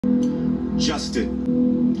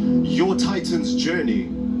Justin, your Titan's journey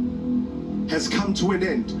has come to an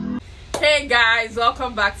end. Hey guys,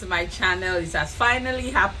 welcome back to my channel. It has finally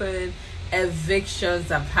happened. Evictions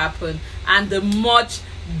have happened, and the much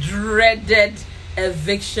dreaded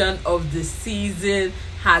eviction of the season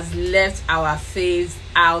has left our faves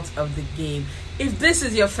out of the game. If this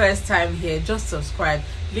is your first time here, just subscribe,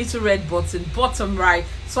 little red button bottom right,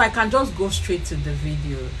 so I can just go straight to the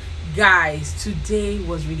video. Guys, today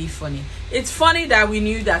was really funny. It's funny that we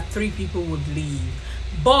knew that 3 people would leave,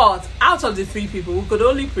 but out of the 3 people, we could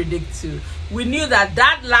only predict 2. We knew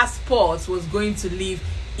that last spot was going to leave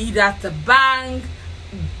either Thabang,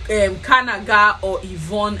 Kanaga, or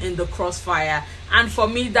Yvonne in the crossfire, and for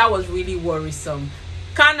me that was really worrisome.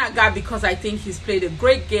 Kanaga, because I think he's played a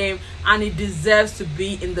great game and he deserves to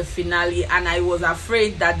be in the finale, and I was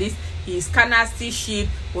afraid that his canasty ship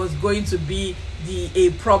was going to be a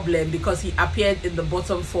problem because he appeared in the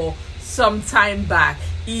bottom 4 some time back.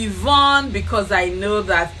 Yvonne, because I know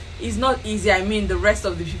that it's not easy. I mean, the rest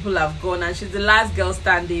of the people have gone and she's the last girl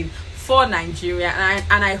standing for Nigeria,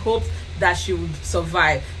 and I hope that she would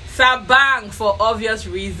survive. Thabang, for obvious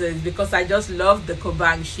reasons, because I just loved the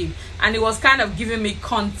Thabang ship and it was kind of giving me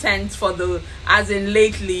content for as in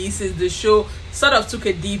lately, since the show sort of took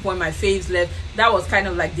a dip when my faves left. That was kind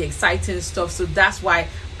of like the exciting stuff, so that's why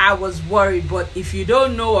I was worried. But if you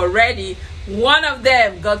don't know already, one of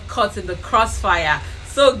them got caught in the crossfire.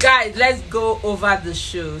 So guys, let's go over the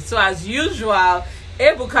show. So as usual,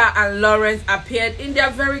 Ebuka and Lawrence appeared in their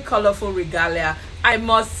very colorful regalia. I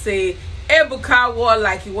must say, Ebuka wore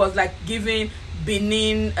like he was like giving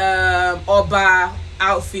Benin Oba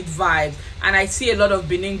outfit vibes, and I see a lot of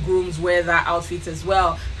Benin grooms wear that outfit as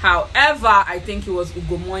well. However, I think it was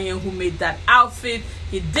Ugomoyen who made that outfit.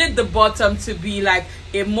 He did the bottom to be like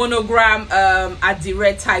a monogram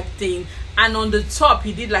adire type thing, and on the top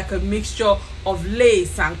he did like a mixture of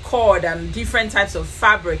lace and cord and different types of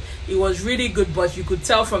fabric. It was really good, but you could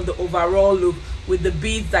tell from the overall look with the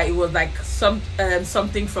beads that it was like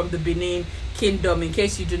something from the Benin kingdom. In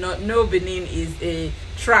case you do not know, Benin is a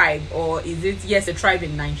tribe, or is it? Yes, a tribe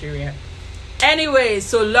in Nigeria. Anyway,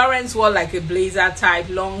 so Lawrence wore like a blazer type,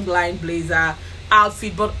 long line blazer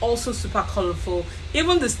outfit, but also super colorful.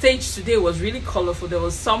 Even the stage today was really colorful. There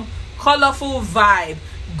was some colorful vibe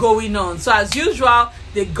going on. So as usual,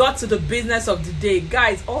 they got to the business of the day.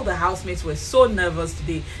 Guys, all the housemates were so nervous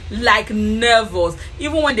today, like nervous.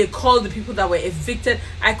 Even when they called the people that were evicted,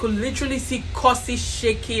 I could literally see Khosi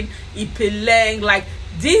shaking, Ipeleng. Like,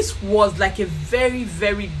 this was like a very,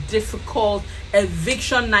 very difficult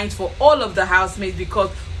eviction night for all of the housemates, because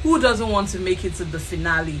who doesn't want to make it to the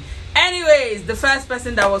finale? Anyways, the first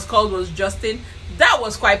person that was called was Justin. That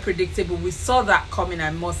was quite predictable. We saw that coming,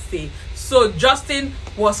 I must say. So Justin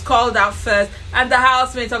was called out first, and the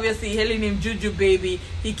housemates obviously hailing him Juju baby.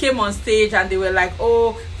 He came on stage and they were like,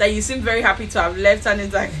 oh, that you seem very happy to have left, and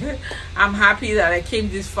he's like, I'm happy that I came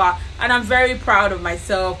this far and I'm very proud of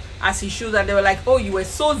myself, as he should. And they were like, oh, you were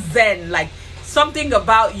so zen, like something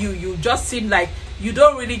about you just seemed like you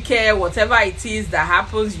don't really care whatever it is that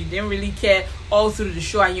happens. You didn't really care all through the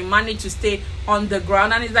show, and you managed to stay on the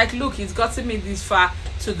ground. And it's like, look, he's gotten me this far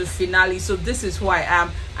to the finale, so this is who I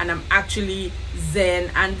am, and I'm actually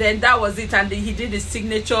zen. And then that was it, and then he did his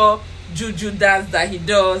signature juju dance that he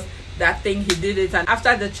does. That thing, he did it, and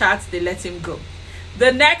after the chat they let him go.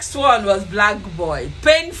 The next one was Blackboi.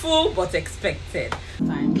 Painful but expected.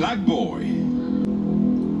 Blackboi,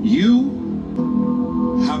 you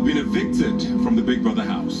have been evicted from the Big Brother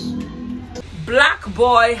house.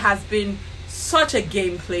 Blackboi has been such a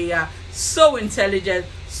game player, so intelligent,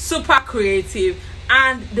 super creative,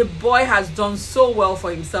 and the boy has done so well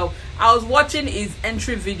for himself. I was watching his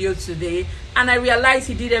entry video today and I realized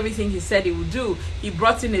he did everything he said he would do. He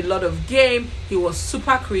brought in a lot of game, he was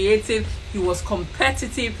super creative, he was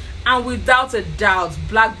competitive, and without a doubt,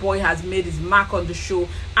 Blackboi has made his mark on the show,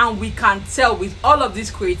 and we can tell with all of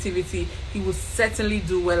this creativity, he will certainly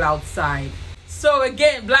do well outside. So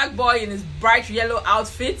again, Blackboi in his bright yellow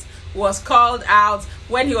outfit was called out.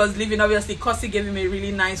 When he was leaving, obviously Khosi gave him a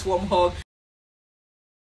really nice warm hug,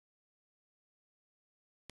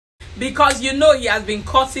 because you know he has been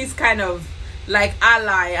Khosi's kind of like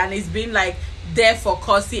ally, and he's been like there for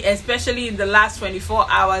Khosi, especially in the last 24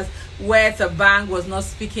 hours where Thabang was not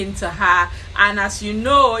speaking to her. And as you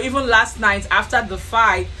know, even last night after the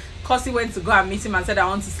fight, Khosi went to go and meet him and said, I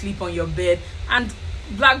want to sleep on your bed. And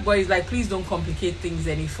Blackboi is like, please don't complicate things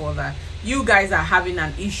any further. You guys are having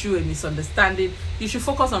an issue, a misunderstanding. You should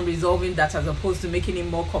focus on resolving that as opposed to making it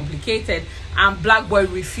more complicated. And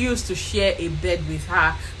Blackboi refused to share a bed with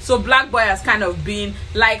her. So Blackboi has kind of been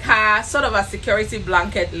like her sort of a security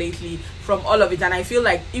blanket lately from all of it. And I feel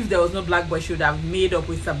like if there was no Blackboi, she would have made up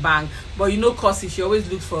with Thabang. But you know, Khosi, she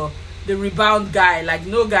always looks for the rebound guy. Like,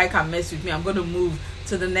 no guy can mess with me. I'm going to move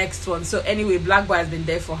to the next one. So anyway, Blackboi has been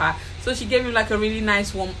there for her. So she gave him like a really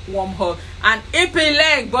nice warm hug, and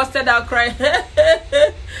Ipileng busted out crying.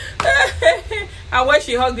 And when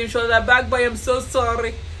she hugged him, she was like, Blackboi, I'm so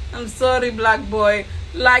sorry, Blackboi.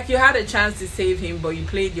 Like, you had a chance to save him, but you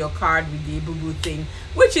played your card with the boo-boo thing,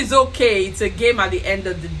 which is okay. It's a game at the end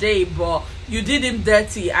of the day, but you did him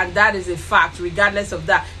dirty, and that is a fact. Regardless of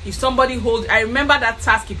that, if somebody holds, I remember that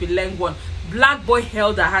task Ipileng won. Blackboi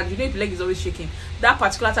held her hand. You know, Ipileng is always shaking. That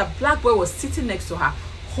particular time, Blackboi was sitting next to her,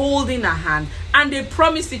 holding her hand, and they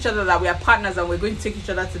promised each other that we are partners and we're going to take each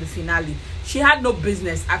other to the finale. She had no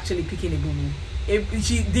business actually picking a boo-boo.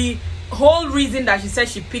 The whole reason that she said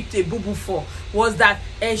she picked a boo-boo for was that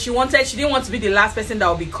she didn't want to be the last person that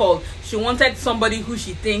will be called. She wanted somebody who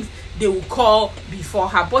she thinks they will call before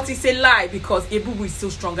her. But it's a lie, because a boo-boo is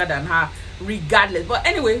still stronger than her regardless. But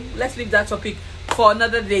anyway, let's leave that topic for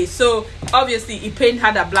another day. So obviously it pained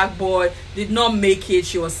her that Blackboi did not make it.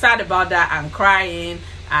 She was sad about that and crying.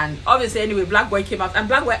 And obviously, anyway, Blackboi came out, and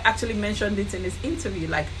Blackboi actually mentioned it in his interview.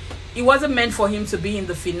 Like, it wasn't meant for him to be in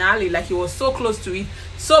the finale. Like, he was so close to it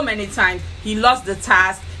so many times. He lost the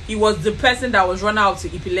task. He was the person that was run out to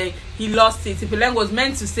Ipileng. He lost it. Ipileng was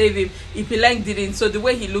meant to save him. Ipileng didn't. So the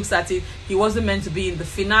way he looks at it, he wasn't meant to be in the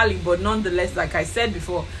finale. But nonetheless, like I said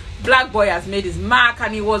before, Blackboi has made his mark,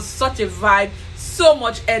 and he was such a vibe, so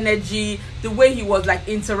much energy. The way he was like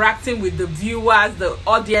interacting with the viewers, the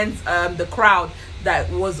audience, the crowd that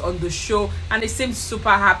was on the show, and he seemed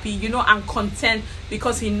super happy, you know, and content,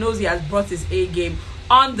 because he knows he has brought his A game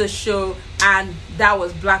on the show. And that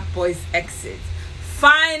was Blackboi's exit.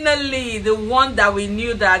 Finally, the one that we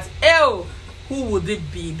knew that, who would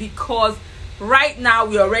it be? Because right now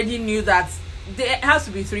we already knew that there has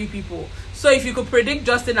to be 3 people. So if you could predict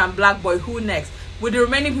Justin and Blackboi, who next? With the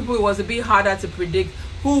remaining people, it was a bit harder to predict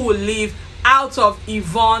who will leave out of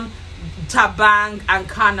Yvonne, Thabang, and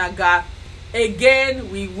Kanaga.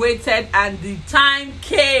 Again, we waited, and the time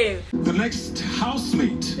came. The next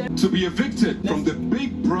housemate to be evicted from the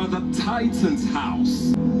Big Brother Titans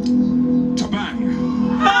house. Thabang.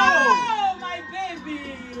 Oh, my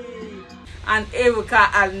baby! And Evicted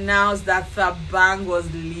announced that Thabang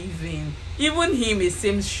was leaving. Even him, he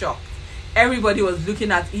seems shocked. Everybody was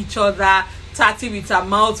looking at each other, Tati with her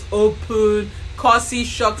mouth open, Khosi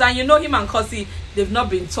shocked. And you know, him and Khosi, they've not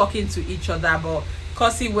been talking to each other, but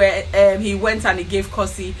Khosi, where he went and he gave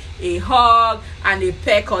Khosi a hug and a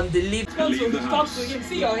peck on the lip. Talk to him.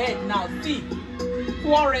 See your head now. See,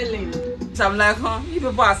 quarreling. So I'm like, you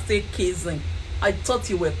people are still kissing. I thought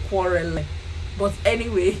you were quarreling. But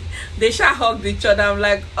anyway, they shall hugged each other. I'm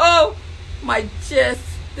like, oh, my chest.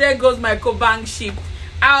 There goes my Kobang ship.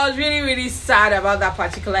 I was really sad about that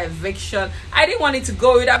particular eviction. I didn't want it to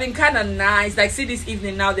go. It would have been kind of nice. Like, see, this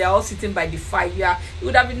evening now, they're all sitting by the fire. It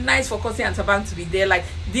would have been nice for Khosi and Thabang to be there. Like,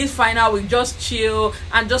 this final, we just chill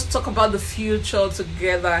and just talk about the future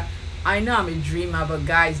together. I know I'm a dreamer, but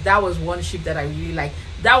guys, that was one ship that I really like.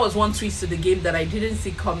 That was one twist to the game that I didn't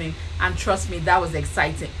see coming. And trust me, that was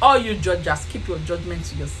exciting. All you judges, keep your judgment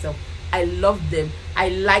to yourself. I love them. I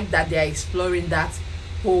like that they're exploring that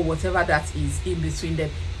whole whatever that is in between them.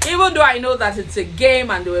 Even though I know that it's a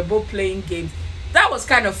game and they were both playing games, that was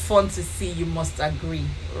kind of fun to see, you must agree,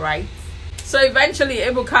 right? So eventually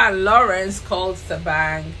Ebuka and Lawrence called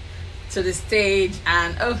Thabang to the stage,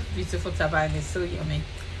 and oh, beautiful Thabang is so yummy.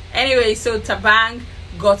 Anyway, so Thabang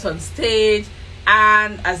got on stage,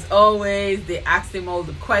 and as always they asked him all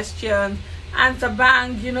the questions. And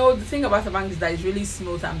Thabang, you know, the thing about Thabang is that he's really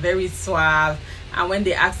smooth and very suave. And when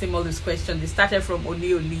they asked him all these questions, they started from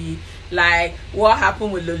Oli, like what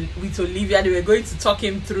happened with Olivia. They were going to talk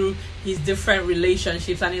him through his different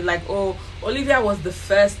relationships, and he's like, oh, Olivia was the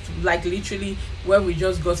first, like literally when we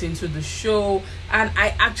just got into the show, and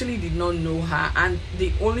I actually did not know her, and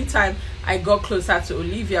the only time I got closer to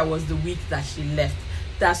Olivia was the week that she left.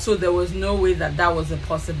 So there was no way that was a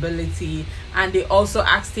possibility. And they also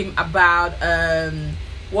asked him about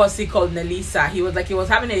what's he called, Nelisa. He was like, he was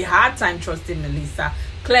having a hard time trusting Nelisa,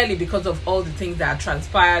 clearly because of all the things that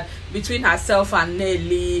transpired between herself and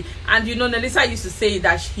Nelly. And you know, Nelisa used to say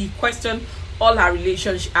that he questioned all her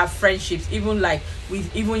relationships, her friendships, even like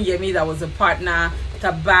with even Yemi that was a partner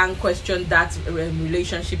Thabang questioned that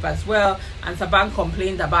relationship as well, and Thabang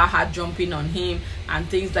complained about her jumping on him and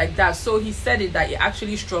things like that. So he said it that he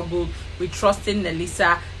actually struggled with trusting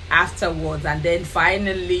Nelisa afterwards, and then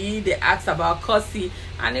finally they asked about Khosi,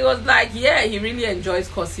 and he was like, yeah, he really enjoys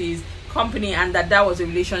Khosi's company, and that was a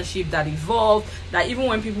relationship that evolved, that even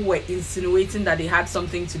when people were insinuating that they had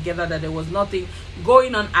something together, that there was nothing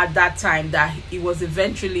going on at that time, that it was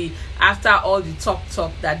eventually after all the talk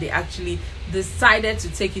that they actually decided to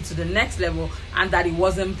take it to the next level, and that it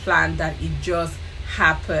wasn't planned, that it just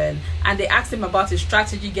happened. And they asked him about his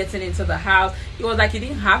strategy getting into the house. He was like he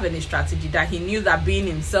didn't have any strategy, that he knew that being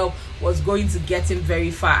himself was going to get him very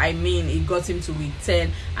far. I mean, it got him to week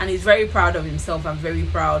 10, and he's very proud of himself and very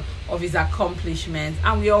proud of his accomplishments.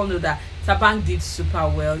 And we all know that Thabang did super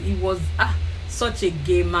well. He was such a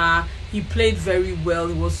gamer. He played very well.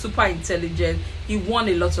 He was super intelligent. He won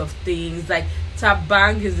a lot of things. Like,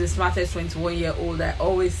 Thabang is the smartest 21-year-old. I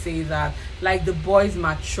always say that. Like, the boy's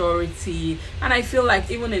maturity, and I feel like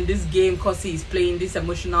even in this game, Khosi is playing this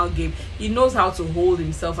emotional game. He knows how to hold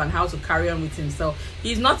himself and how to carry on with himself.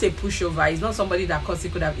 He's not a pushover. He's not somebody that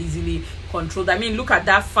Khosi could have easily controlled. I mean, look at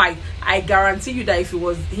that fight. I guarantee you that if it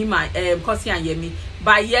was him and Khosi and Yemi,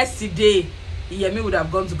 by yesterday Yemi would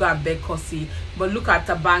have gone to go and beg Khosi. But look at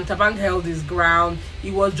Thabang. Thabang held his ground.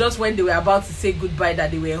 It was just when they were about to say goodbye that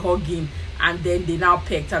they were hugging, and then they now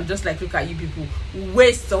pecked. I'm just like, look at you people,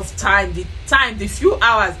 waste of time. The few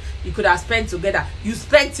hours you could have spent together, you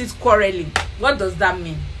spent it quarreling. What does that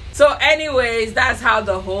mean? So anyways, that's how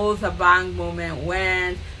the whole Thabang moment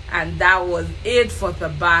went, and that was it for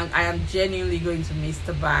Thabang. I am genuinely going to miss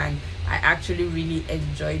Thabang. I actually really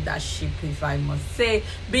enjoyed that ship, if I must say.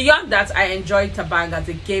 Beyond that, I enjoyed Thabang as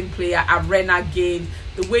a game player, arena games,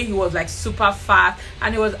 the way he was like super fast,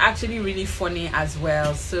 and it was actually really funny as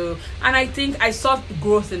well. So, and I think I saw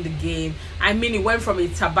growth in the game. I mean, it went from a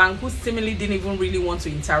Thabang who seemingly didn't even really want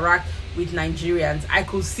to interact with Nigerians. I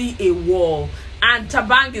could see a wall, and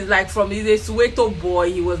Thabang is like, from he's a Soweto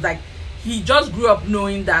boy, he was like, he just grew up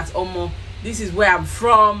knowing that, Omo, this is where I'm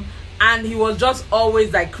from. And he was just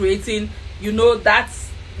always like creating, you know, that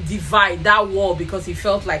divide, that wall, because he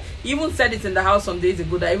felt like, he even said it in the house some days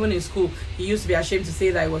ago, that even in school he used to be ashamed to say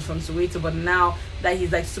that he was from Soweto, but now that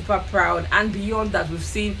he's like super proud. And beyond that, we've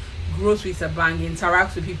seen growth with Thabang. He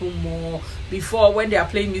interacts with people more. Before, when they are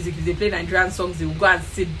playing music, if they play Nigerian songs, they will go and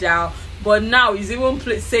sit down, but now he's even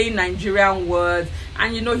saying Nigerian words.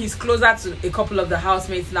 And you know, he's closer to a couple of the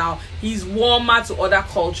housemates now. He's warmer to other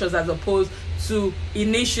cultures as opposed to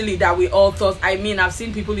initially that we all thought. I mean, I've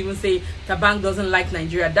seen people even say Thabang doesn't like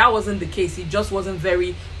Nigeria. That wasn't the case. He just wasn't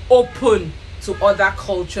very open to other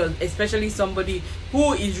cultures, especially somebody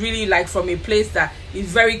who is really like from a place that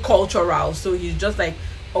is very cultural. So he's just like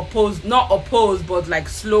not opposed, but like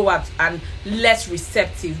slower and less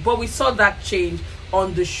receptive. But we saw that change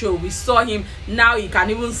on the show. We saw him now, he can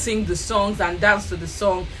even sing the songs and dance to the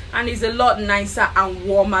song, and he's a lot nicer and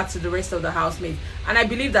warmer to the rest of the housemates. And I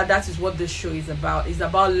believe that that is what this show is about. It's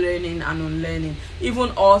about learning and unlearning.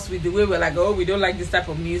 Even us, with the way we're like, oh, we don't like this type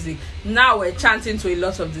of music, now we're chanting to a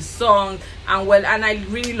lot of the songs. And well, and I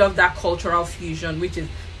really love that cultural fusion, which is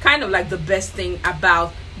kind of like the best thing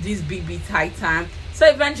about this BBtitan. So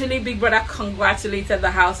eventually Big Brother congratulated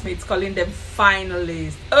the housemates, calling them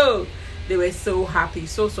finalists. Oh, they were so happy,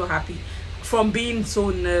 so happy, from being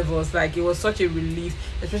so nervous. Like, it was such a relief,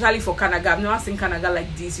 especially for Kanaga. I've never seen Kanaga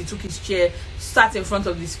like this. He took his chair, sat in front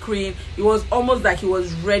of the screen. It was almost like he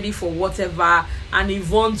was ready for whatever. And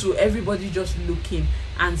Yvonne too, everybody just looking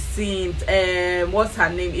and seeing what's her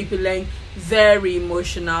name, Ipileng, very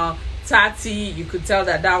emotional. Tati, you could tell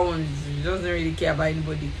that one, she doesn't really care about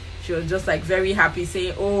anybody. She was just like very happy,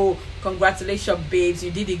 saying, oh, congratulations babes,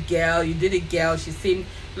 you did it girl, you did it girl. She seemed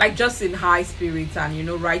like just in high spirits, and you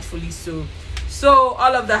know, rightfully so. So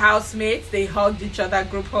all of the housemates, they hugged each other,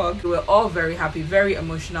 group hug. They were all very happy, very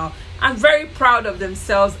emotional, and very proud of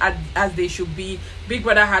themselves, as they should be. Big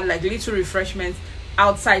Brother had like little refreshments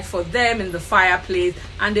outside for them in the fireplace,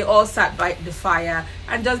 and they all sat by the fire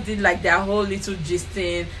and just did like their whole little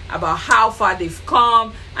gisting about how far they've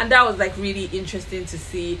come. And that was like really interesting to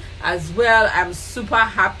see as well. I'm super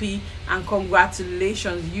happy, and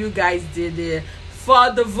congratulations, you guys did it.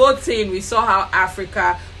 For the voting, we saw how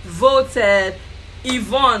Africa voted.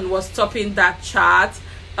 Yvonne was topping that chart.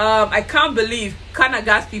 I can't believe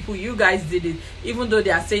Kanaga's people, you guys did it, even though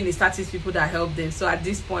they are saying it's status people that helped them. So at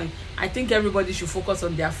this point, I think everybody should focus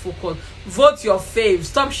on their focus. Vote your fave.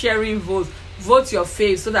 Stop sharing votes. Vote your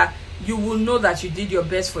fave, so that you will know that you did your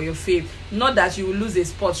best for your fave, not that you will lose a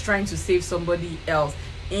spot trying to save somebody else.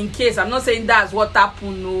 in case. I'm not saying that's what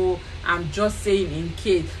happened, no, I'm just saying in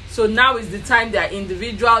case. So now is the time. They are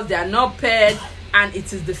individuals, they are not paired, and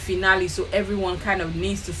it is the finale, so everyone kind of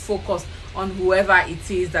needs to focus on whoever it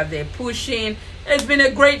is that they're pushing. It's been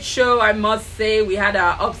a great show, I must say. We had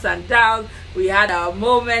our ups and downs, we had our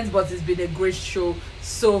moments, but it's been a great show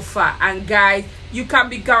so far. And guys, you can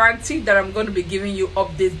be guaranteed that I'm going to be giving you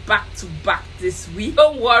updates back to back this week.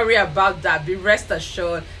 Don't worry about that, be rest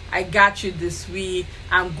assured, I got you this week.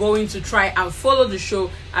 I'm going to try and follow the show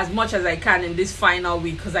as much as I can in this final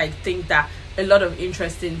week, because I think that a lot of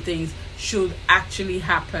interesting things should actually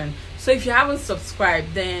happen. So if you haven't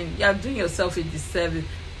subscribed, then you're doing yourself a disservice.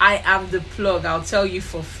 I am the plug, I'll tell you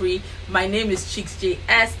for free. My name is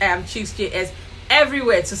ChicksJS. I am ChicksJS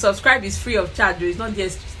everywhere. To subscribe is free of charge. There is not the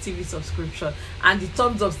TV subscription, and the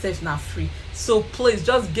thumbs up stuff now free. So please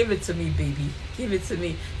just give it to me, baby, give it to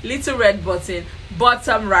me. Little red button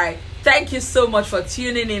bottom right. Thank you so much for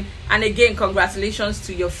tuning in, and again, congratulations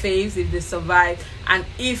to your faves if they survived and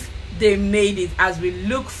if they made it, as we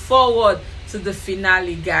look forward to the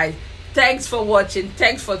finale. Guys, thanks for watching,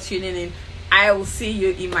 thanks for tuning in. I will see you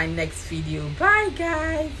in my next video. Bye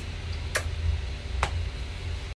guys.